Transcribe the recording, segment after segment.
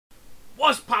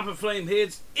What's poppin',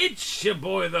 Flameheads? It's your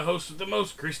boy, the host of the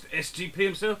most, Chris the SGP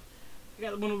himself. I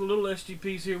got one of the little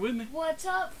SGPs here with me. What's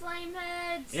up,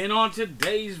 Flameheads? And on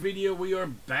today's video, we are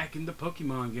back in the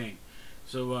Pokemon game.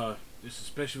 So, this is a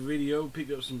special video. Picked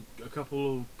up a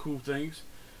couple of cool things.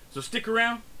 So stick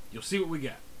around. You'll see what we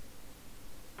got.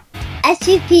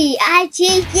 SGP, I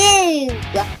choose you.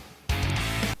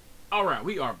 Alright,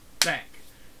 we are back.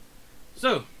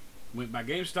 So, went by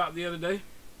GameStop the other day.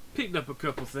 Picked up a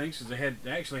couple things because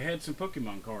they actually had some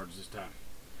Pokemon cards this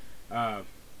time.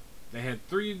 They had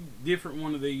 3 different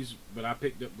one of these, but I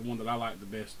picked up the one that I like the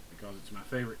best because it's my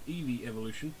favorite Eevee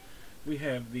evolution. We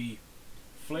have the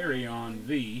Flareon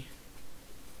V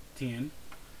 10.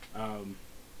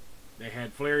 They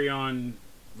had Flareon,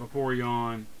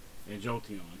 Vaporeon, and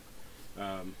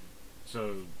Jolteon.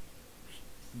 So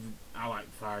I like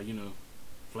fire, you know,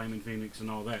 Flaming Phoenix and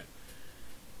all that.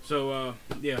 So,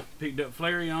 yeah, picked up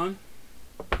Flareon.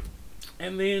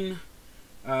 And then,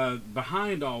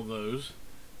 behind all those,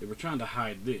 they were trying to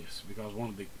hide this because one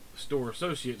of the store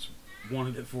associates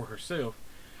wanted it for herself.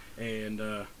 And,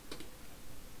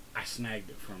 I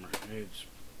snagged it from her. It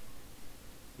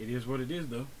is what it is,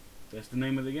 though. That's the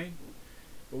name of the game.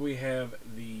 But we have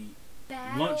the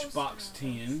Lunchbox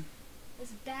 10. It's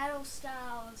Battle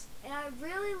Styles. And I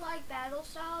really like Battle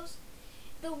Styles.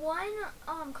 The one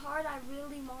card I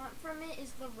really want from it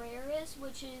is the rarest,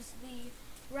 which is the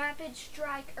Rapid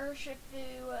Strike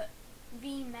Urshifu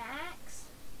V Max.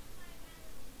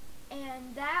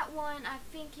 And that one, I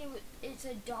think it's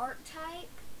a dark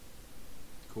type.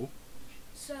 Cool.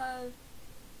 So,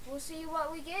 we'll see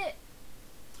what we get.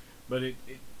 But it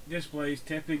displays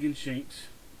Tepig and Shinx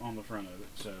on the front of it,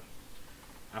 so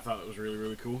I thought it was really,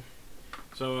 really cool.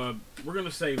 So, we're going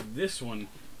to save this one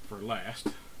for last.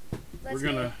 We're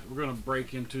gonna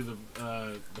break into the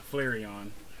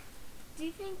Flareon. Do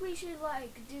you think we should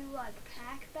do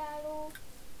pack battle,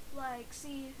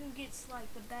 see who gets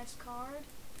the best card?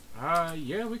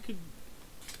 Yeah, we could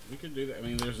do that. I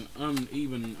mean, there's an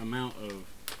uneven amount of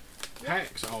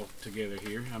packs all together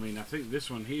here. I mean, I think this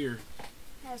one here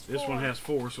one has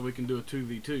 4, so we can do a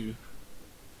 2v2.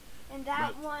 And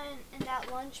that that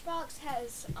lunchbox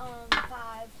has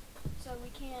 5, so we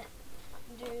can't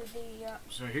do the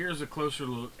so here's a closer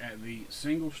look at the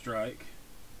single strike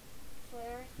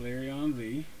Flareon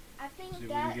V. I think see if we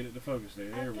can get it to focus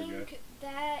there. There we go. I think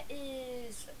that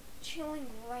is Chilling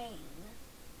Rain.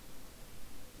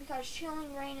 Because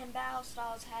Chilling Rain and Battle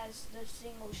Styles has the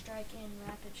single strike and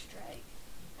rapid strike.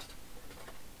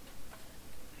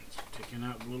 It's ticking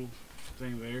out the little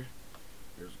thing there.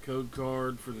 There's a code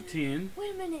card for the 10.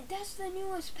 Wait a minute, that's the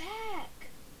newest pack.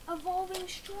 Evolving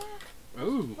Strike.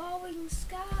 Oh. Evolving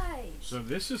Skies. So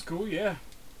this is cool, yeah.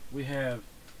 We have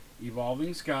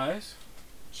Evolving Skies.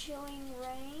 Chilling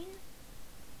Rain.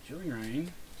 Chilling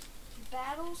Rain.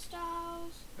 Battle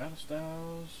Styles. Battle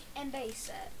Styles. And base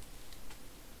set.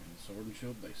 And Sword and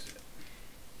Shield base set.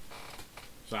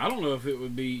 So I don't know if it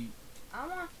would be... I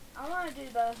want to do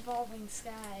the Evolving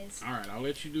Skies. Alright, I'll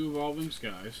let you do Evolving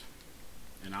Skies.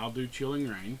 And I'll do Chilling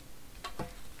Rain.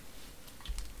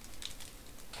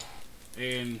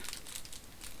 And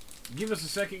give us a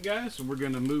second, guys. So we're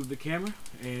going to move the camera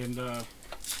and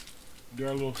do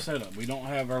our little setup. We don't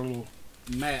have our little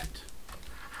mat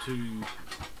to,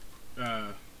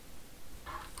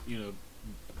 you know,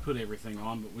 put everything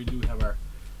on, but we do have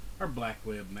our black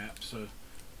web map, so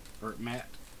mat.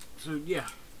 So yeah,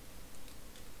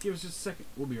 give us just a second.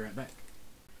 We'll be right back.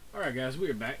 All right, guys, we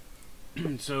are back.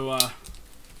 So I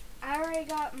already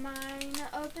got mine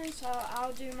open, so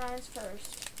I'll do mine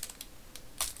first.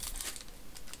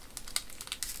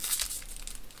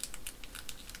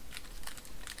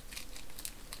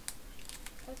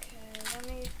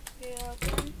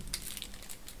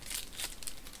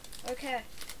 Okay,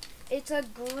 it's a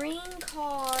green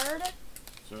card.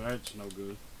 So that's no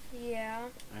good. Yeah.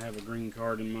 I have a green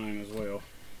card in mine as well.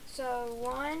 So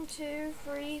 1, 2,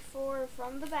 3, 4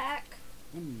 from the back.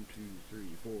 1, 2,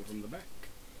 3, 4 from the back.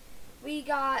 We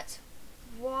got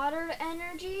Water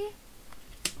Energy.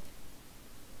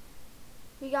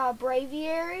 We got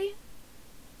Braviary.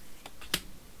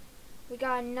 We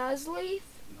got Nuzleaf.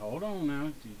 Hold on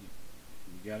now.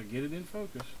 You got to get it in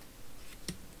focus.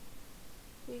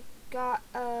 We got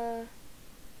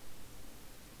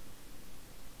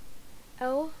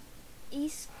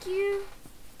Eskew,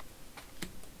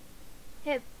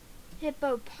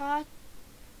 Hippopotas,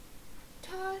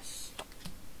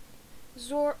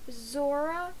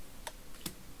 Zora,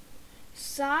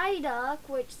 Psyduck,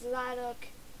 which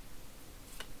Psyduck,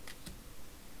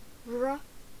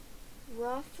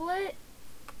 Rufflet,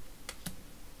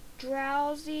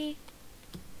 Drowsy,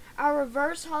 Our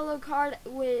reverse holo card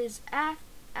was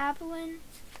Applin.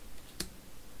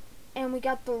 And we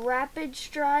got the Rapid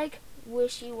Strike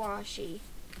Wishy Washy.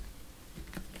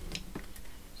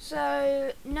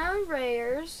 So, no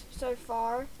rares so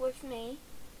far with me.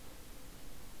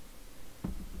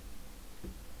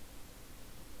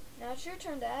 Now it's your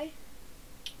turn, Dad.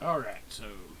 Alright, so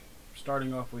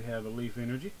starting off we have a Leaf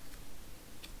Energy.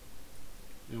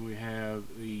 Then we have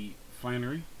the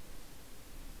Flannery.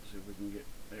 See if we can get,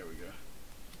 there we go.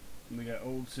 And we got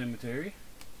Old Cemetery.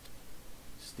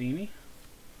 Steenie.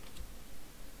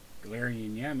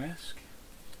 Galarian Yamask.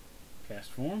 Cast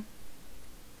form.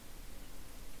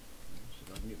 See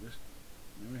if I can get this.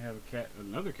 Then we have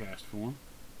another cast form.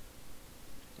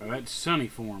 Oh, that's Sunny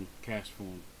form, cast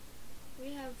form.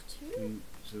 We have two. And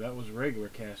so that was regular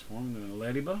cast form. Then a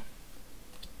Lediba.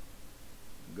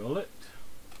 Gullet.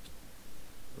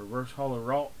 Reverse Holo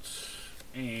Ralts.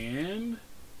 And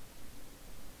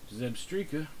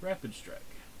Zebstrika Rapid Strike.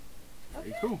 Okay.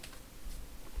 Very cool.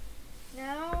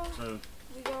 Now So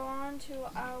we go on to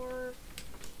our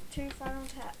two final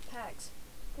packs.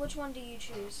 Which one do you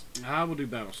choose? I will do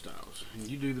Battle Styles, and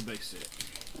you do the base set.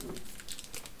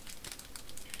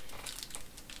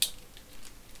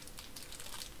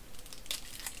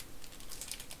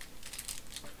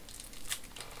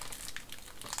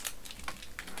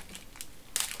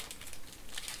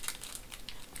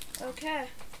 Okay.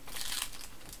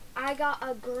 I got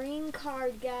a green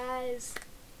card, guys.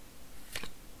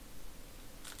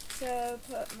 So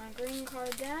put my green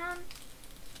card down.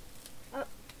 Oh,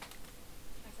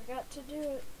 I forgot to do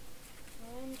it.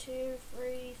 1, 2,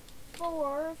 3,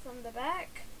 4 from the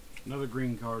back. Another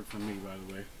green card from me, by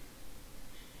the way.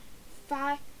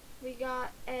 5. We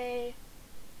got a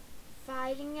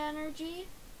Fighting Energy,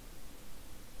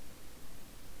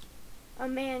 a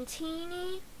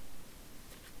Mantini,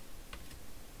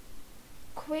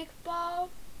 Quick Ball,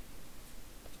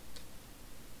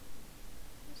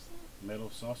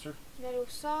 Metal Saucer. Metal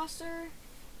Saucer,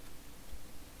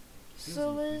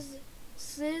 Sizzlipede,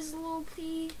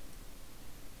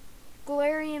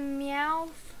 Galarian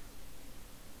Meowth,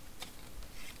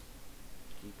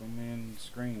 Keep them in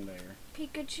screen there.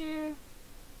 Pikachu,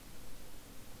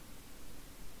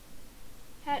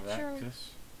 Hatcher,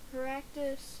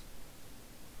 Heractus.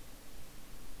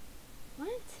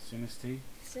 What? Sinistee.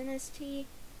 Sinistee.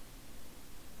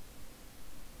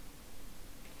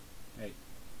 Hey.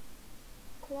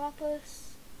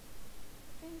 Quapus.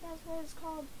 I think that's what it's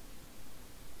called.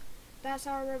 That's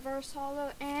our reverse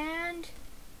holo, and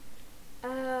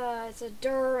it's a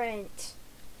Durant.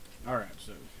 Alright,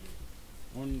 so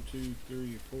 1, 2,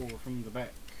 3, 4 from the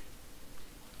back.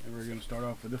 And we're going to start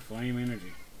off with the Flame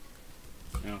Energy.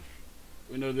 Now,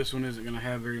 we know this one isn't going to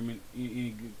have very many,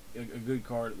 a good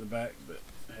card at the back, but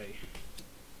hey.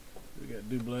 We got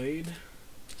Doublade,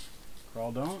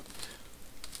 Crawdaunt.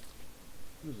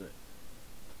 What is that?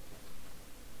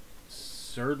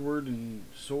 Swordward and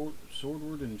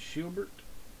Shieldbert.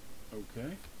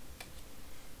 Okay.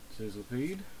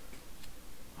 Sizzlipede,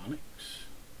 Onyx,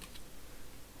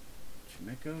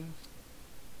 Chimeko,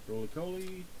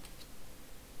 Roly-Coly,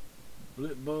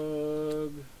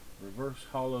 Blipbug, Reverse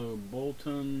Holo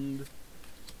Boltund,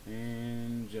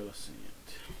 and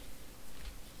Jellicent.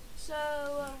 So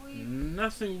we.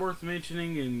 Nothing worth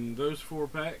mentioning in those 4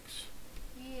 packs.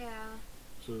 Yeah.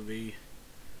 So the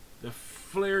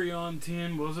Flareon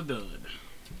 10 was a dud.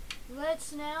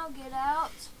 Let's now get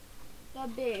out the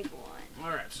big one.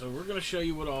 Alright, so we're going to show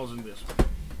you what all's in this one.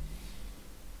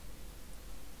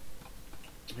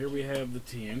 Here we have the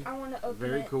 10. I want to open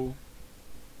Very it. cool.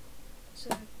 So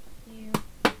you.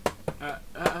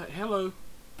 Hello.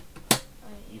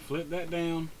 You flip that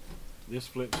down. This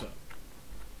flips up.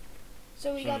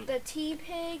 So we got the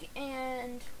T-Pig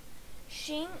and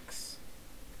Shinx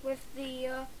with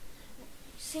the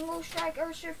Single Strike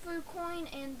Urshifu coin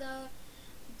and the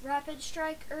Rapid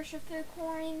Strike Urshifu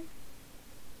coin.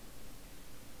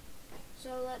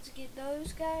 So let's get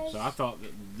those guys. So I thought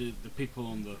that the people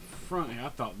on the front here, I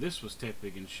thought this was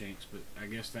Tepig and Shinx, but I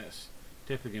guess that's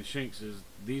Tepig and Shinx is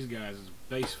these guys'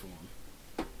 base form.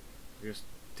 I guess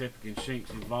Tepig and Shinx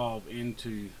evolve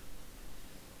into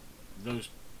those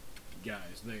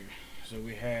guys there. So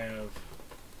we have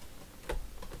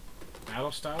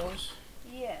Battle Styles.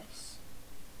 Yes.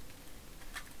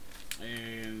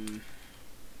 And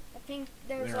I think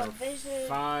there's there a are visit.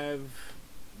 5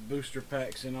 booster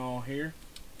packs in all here.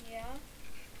 Yeah.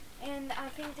 And I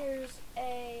think there's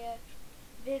a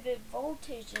Vivid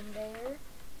Voltage in there.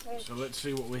 So let's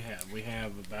see what we have. We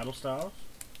have a Battle Styles,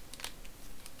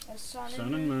 A Sun Sun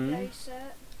and and Moon. base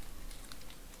set.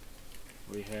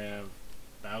 we have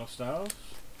Battle Styles,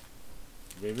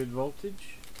 Vivid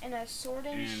Voltage, and a Sword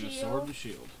and and Shield a Sword and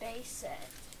Shield. base set.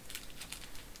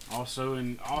 Also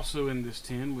in this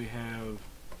tin we have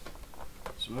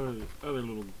some other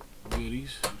little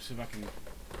goodies. Let's see if I can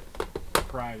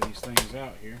pry these things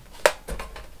out here.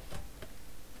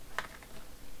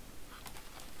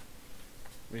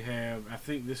 We have, I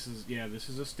think this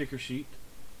is a sticker sheet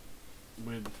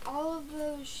with All of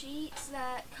those sheets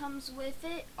that comes with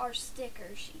it are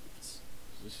sticker sheets.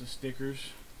 this is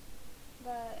stickers.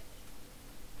 But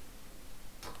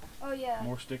oh yeah,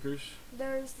 More stickers.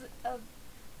 there's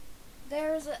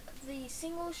the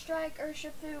single strike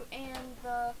Urshifu and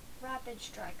the rapid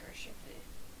strike Urshifu.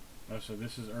 Oh, so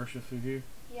this is Urshifu here?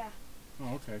 Yeah,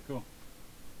 Oh, okay, cool.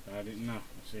 I didn't know.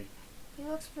 Let's see. he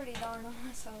looks pretty darn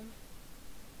awesome.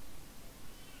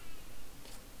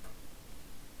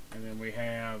 And then we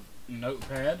have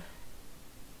Notepad.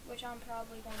 Which I'm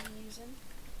probably gonna be using.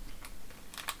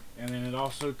 And then it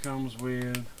also comes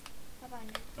with A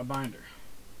binder. a binder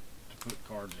to put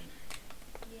cards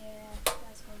in. Yeah,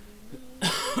 that's gonna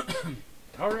be me.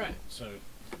 Alright, so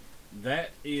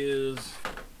that is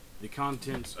the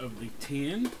contents of the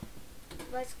tin.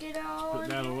 Let's get all Put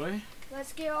that away.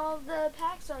 Let's get all the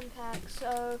packs unpacked.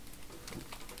 So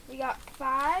we got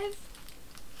 5.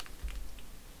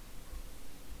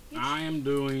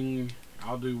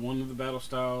 I'll do one of the battle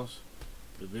styles,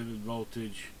 the Vivid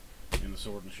Voltage, and the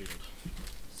Sword and Shield.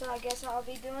 So I guess I'll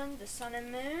be doing the Sun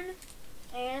and Moon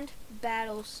and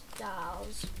battle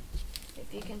styles,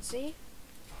 if you can see.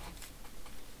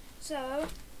 So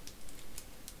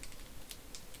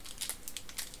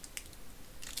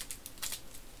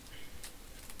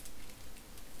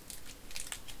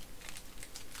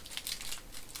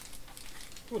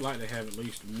I would like to have at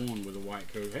least one with a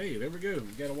white code. Hey, there we go.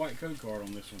 We got a white code card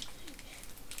on this one.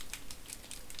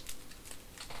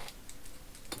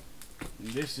 And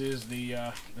this is the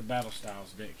Battle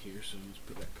Styles deck here. So let's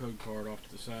put that code card off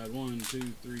to the side. 1, 2,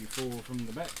 3, 4 from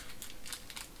the back.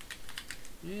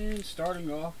 And starting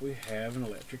off, we have an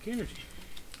Electric Energy.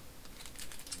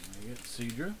 We got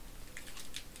Seadra.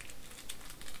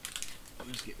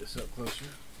 Let's get this up closer.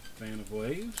 Fan of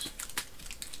Waves.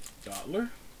 Dottler.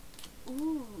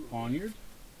 ooh, Poniard,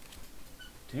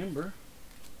 Timber,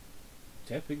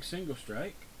 Tepig Single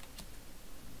Strike,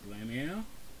 Glameow,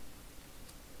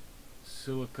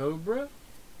 Silicobra,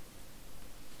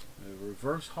 a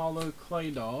Reverse Hollow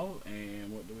Claydol,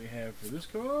 and what do we have for this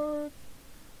card?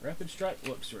 Rapid Strike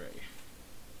Luxray.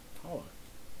 Hollow.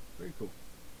 Very cool.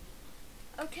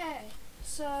 okay.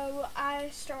 So I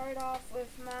start off with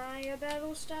my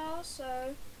battle style.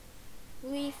 So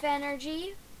Leaf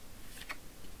Energy,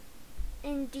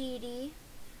 Indeedee,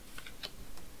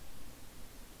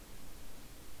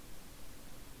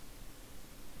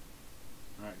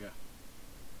 Alright, go.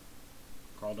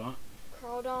 Crawdaunt,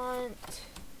 Crawdaunt,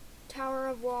 Tower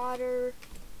of Water,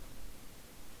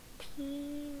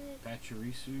 Peanut,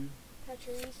 Pachirisu,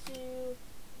 Pachirisu,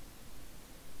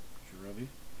 Cherubi,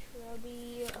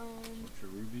 Chubby,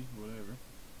 Cherubi, whatever.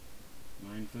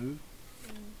 Mindfu,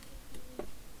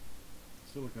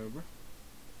 Silicobra,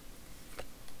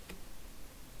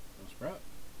 Sprout,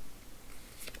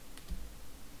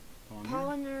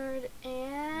 Polynerd,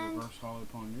 and Reverse Hollow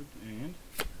Poniard, and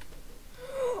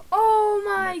oh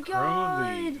my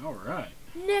god! Necrozma. Alright.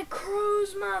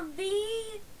 Necrozma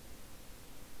V.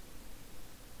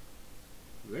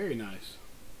 Very nice.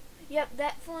 Yep,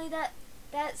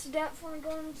 that's definitely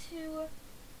going to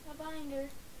a binder.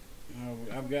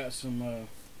 I've got some, I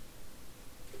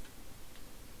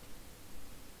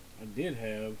did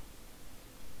have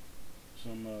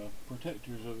some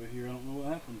protectors over here. I don't know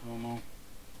what happened to them all.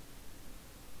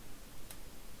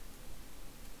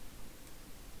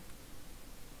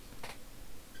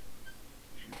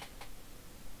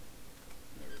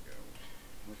 There we go.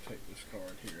 I'll take this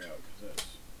card here out because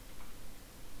that's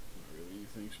not really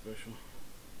anything special.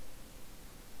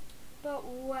 But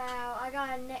wow, I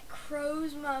got a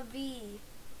Necrozma V.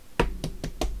 So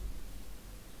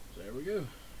there we go.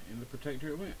 In the protector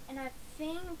it went. And I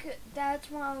think that's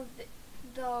one of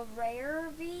the rare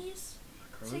V's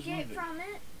to get from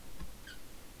it.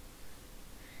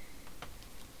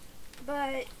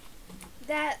 But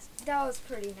that was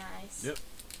pretty nice. Yep.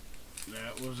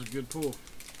 That was a good pull.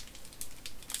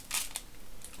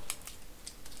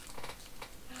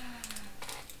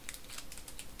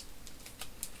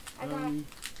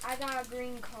 I got a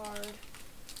green card.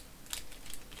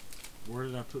 Where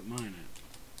did I put mine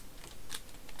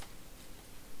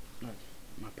at? Oh,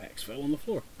 my packs fell on the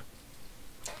floor.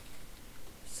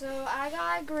 So I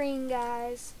got a green,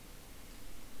 guys.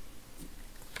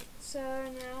 So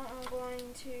now I'm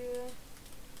going to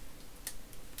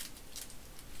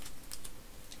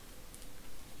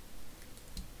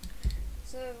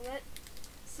So let's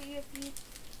see if you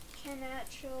can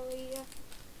actually.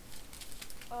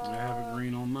 I have a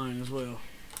green on mine as well.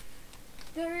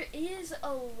 There is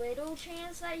a little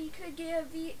chance that you could get a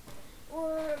V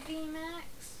or a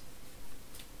VMAX,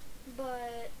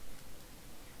 but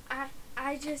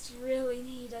I just really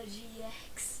need a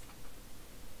GX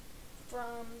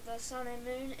from the Sun and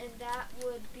Moon, and that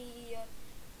would be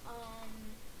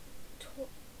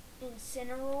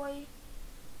Incineroy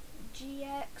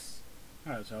GX.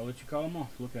 Alright, so I'll let you call them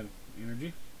off. Look at them.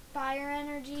 Energy. Fire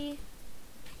Energy.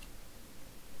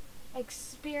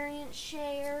 Experience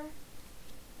Share.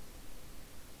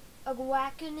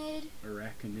 Arachnid.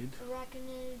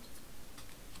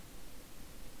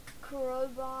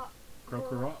 Krokorok.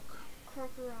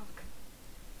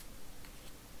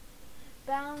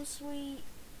 Bound Sweet.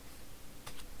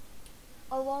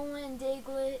 Alolan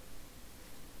Diglett.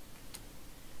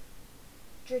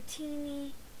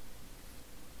 Dratini.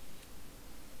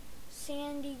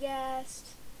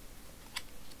 Sandygast.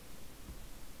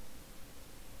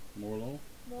 Morlo.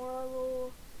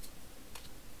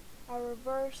 A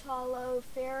Reverse Hollow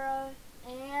Pharaoh.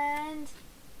 And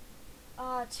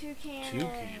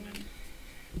Toucannon.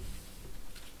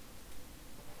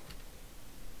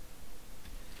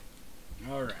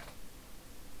 Alright.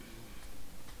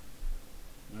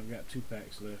 I've got 2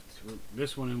 packs left.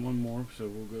 This one and one more, so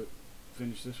we'll go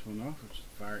finish this one off. It's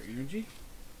Fire Energy,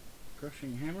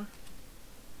 Crushing Hammer,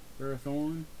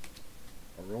 Ferrothorn,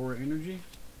 Aurora Energy,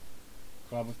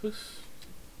 Clobbopus,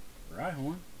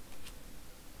 Rhyhorn,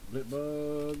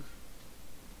 Blipbug,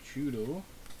 Chewdle,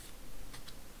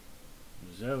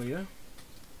 Zelia,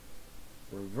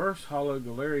 Reverse Hollow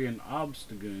Galarian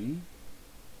Obstagoon,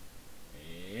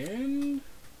 and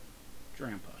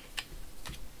Drampa.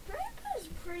 Drampa's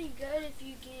pretty good if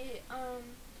you get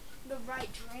the right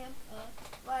Drampa.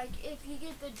 Like if you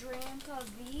get the Drampa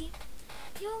V,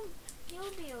 he'll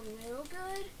be a little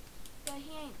good, but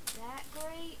he ain't that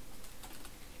great.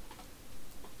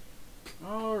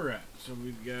 Alright, so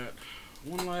we've got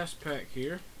one last pack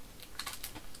here.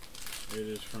 It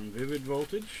is from Vivid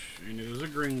Voltage, and it is a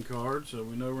green card, so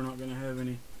we know we're not going to have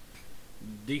any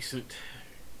decent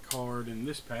card in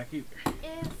this pack either.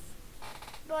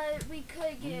 But we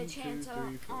could get a chance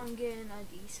on getting a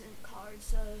decent card,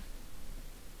 so.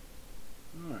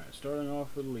 Alright, starting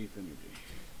off with Leaf Energy.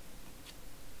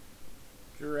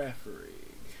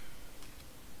 Girafarig.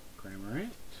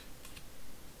 Cramorant.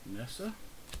 Nessa.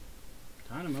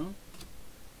 Dynamo.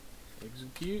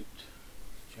 Execute.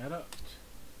 Chaduct.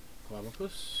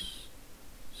 Clobbopus.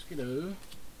 Skidoo.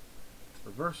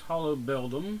 Reverse Hollow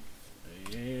Beldum.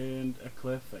 And a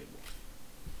Clefable.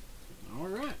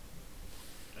 Alright.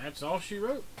 That's all she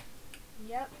wrote.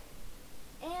 Yep.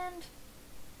 And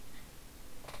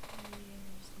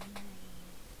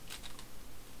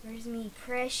where's me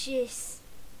precious?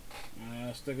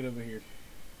 Stuck it over here.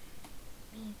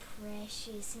 Me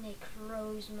precious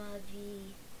Necrozma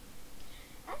V.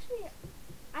 Actually,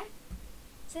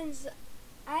 since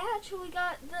I actually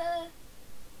got the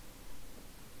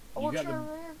ultra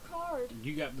rare card.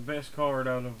 You got the best card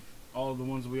out of all of the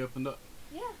ones that we opened up.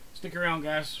 Yeah. Stick around,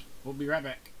 guys. We'll be right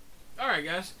back. Alright,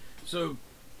 guys. So,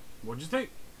 what'd you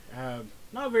think?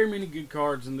 Not very many good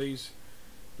cards in these.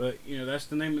 But, you know, that's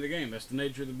the name of the game. That's the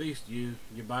nature of the beast. You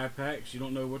buy packs. You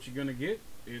don't know what you're going to get.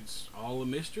 It's all a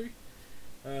mystery.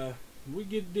 We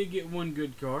did get one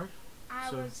good card. I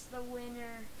was the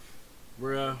winner.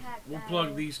 We'll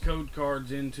plug these code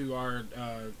cards into our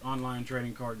online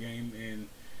trading card game and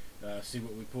see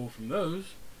what we pull from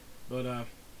those. But,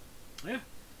 yeah.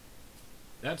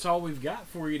 That's all we've got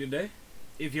for you today.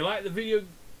 If you liked the video,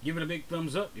 give it a big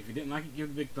thumbs up. If you didn't like it, give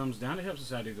it a big thumbs down. It helps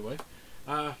us out either way.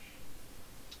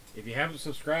 If you haven't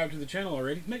subscribed to the channel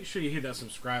already, make sure you hit that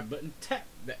subscribe button. Tap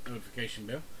that notification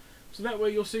bell. So that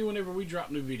way you'll see whenever we drop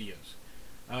new videos.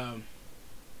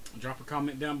 Drop a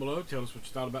comment down below. Tell us what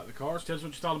you thought about the cards. Tell us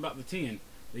what you thought about the tin.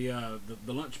 The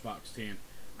lunchbox tin.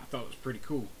 I thought it was pretty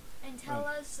cool. And tell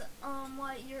us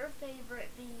what your favorite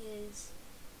V is.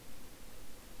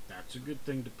 That's a good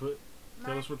thing to put.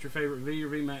 Tell us what your favorite V or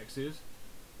VMAX is.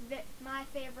 My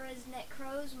favorite is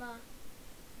Necrozma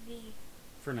V.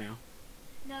 For now.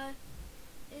 No,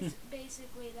 it's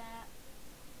basically that.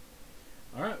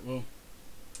 Alright, well,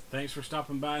 thanks for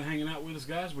stopping by and hanging out with us,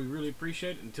 guys. We really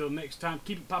appreciate it. Until next time,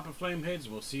 keep it poppin' flame heads.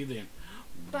 We'll see you then.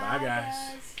 Bye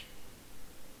guys.